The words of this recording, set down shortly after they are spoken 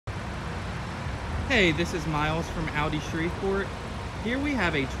Hey, this is Miles from Audi Shreveport. Here we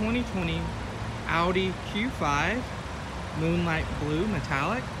have a 2020 Audi Q5 Moonlight Blue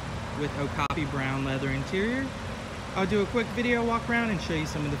Metallic with Okapi Brown leather interior. I'll do a quick video walk around and show you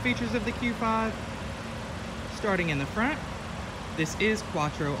some of the features of the Q5. Starting in the front, this is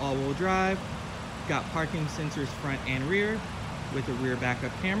Quattro all-wheel drive. Got parking sensors front and rear with a rear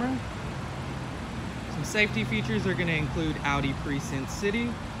backup camera. Some safety features are going to include Audi Pre-Sense City,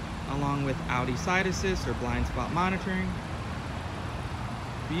 along with Audi Side Assist or blind spot monitoring.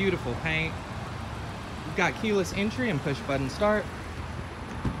 Beautiful paint. We've got keyless entry and push button start.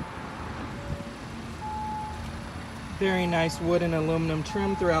 Very nice wood and aluminum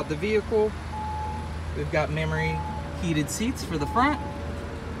trim throughout the vehicle. We've got memory heated seats for the front.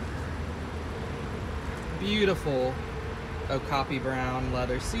 Beautiful Okapi brown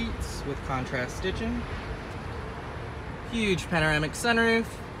leather seats with contrast stitching. Huge panoramic sunroof.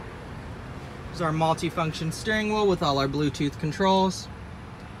 This is our multi-function steering wheel with all our Bluetooth controls.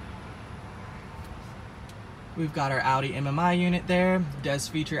 We've got our Audi MMI unit there. It does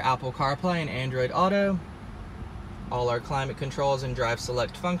feature Apple CarPlay and Android Auto. All our climate controls and drive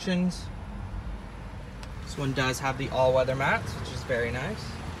select functions. This one does have the all-weather mats, which is very nice.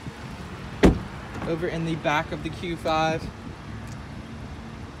 Over in the back of the Q5,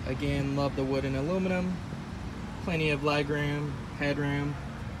 again, love the wood and aluminum. Plenty of legroom, headroom.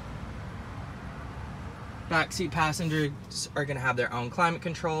 Backseat passengers are going to have their own climate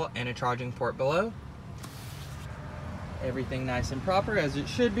control and a charging port below. Everything nice and proper as it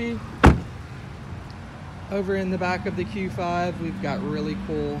should be. Over in the back of the Q5, we've got really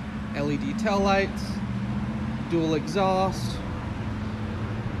cool LED tail lights, dual exhaust,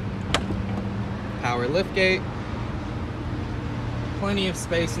 power liftgate, plenty of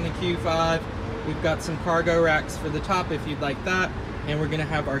space in the Q5. We've got some cargo racks for the top if you'd like that, and we're gonna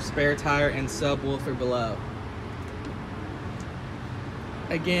have our spare tire and subwoofer below.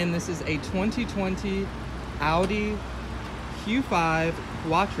 Again, this is a 2020 Audi Q5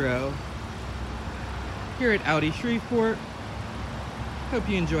 Quattro here at Audi Shreveport. Hope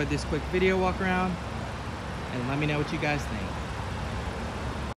you enjoyed this quick video walk around, and let me know what you guys think.